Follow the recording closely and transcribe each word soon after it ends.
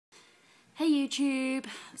Hey YouTube!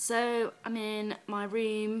 So I'm in my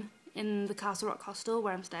room in the Castle Rock hostel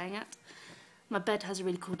where I'm staying at. My bed has a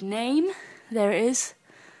really cool name. There it is.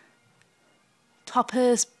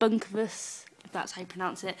 Toppers Bunkivus, if that's how you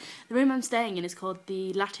pronounce it. The room I'm staying in is called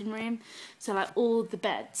the Latin room. So like all the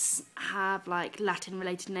beds have like Latin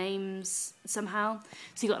related names somehow.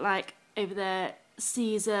 So you got like over there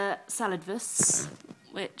Caesar Salidus,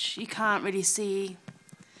 which you can't really see.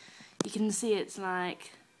 You can see it's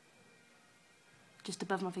like just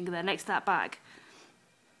above my finger there, next to that bag.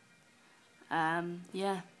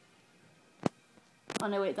 Yeah. Oh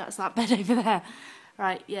no, wait, that's that bed over there.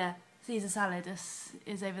 Right, yeah. Caesar salad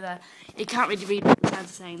is over there. You can't really read what the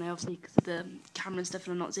signs are saying though, obviously, because of the camera and stuff,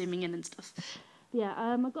 and I'm not zooming in and stuff. Yeah,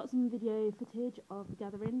 I've got some video footage of the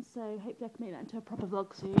gathering, so hopefully I can make that into a proper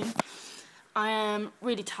vlog soon. I am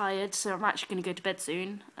really tired, so I'm actually going to go to bed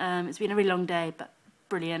soon. It's been a really long day, but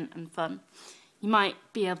brilliant and fun. You might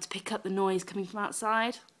be able to pick up the noise coming from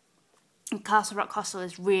outside. And Castle Rock Hostel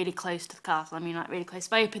is really close to the castle. I mean, like really close.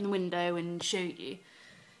 If I open the window and show you,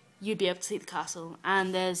 you'd be able to see the castle.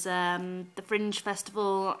 And there's the Fringe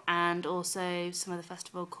Festival and also some other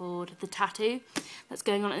festival called the Tattoo that's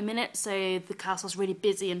going on at the minute. So the castle's really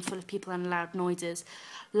busy and full of people and loud noises.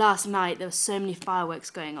 Last night there were so many fireworks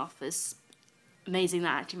going off. It's amazing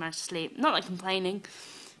that I actually managed to sleep. Not like complaining.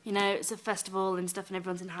 You know, it's a festival and stuff and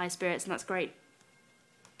everyone's in high spirits and that's great.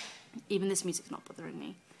 Even this music's not bothering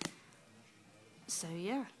me. So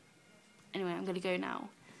yeah. Anyway, I'm going to go now.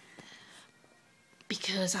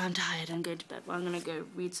 Because I'm tired, I'm going to bed. Well, I'm going to go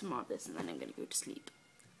read some more of this and then I'm going to go to sleep.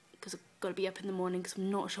 Because I've got to be up in the morning because I'm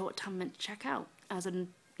not sure what time I'm meant to check out. As I've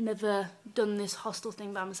never done this hostel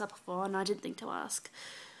thing by myself before and I didn't think to ask.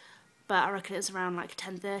 But I reckon it's around like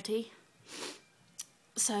 10:30.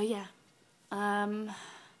 So yeah.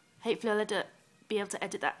 Hopefully I'll be able to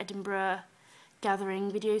edit that Edinburgh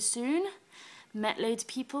gathering video soon. Met loads of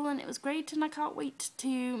people and it was great and I can't wait to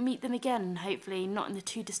meet them again, hopefully not in the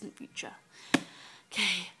too distant future.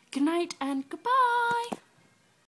 Okay, good night and goodbye!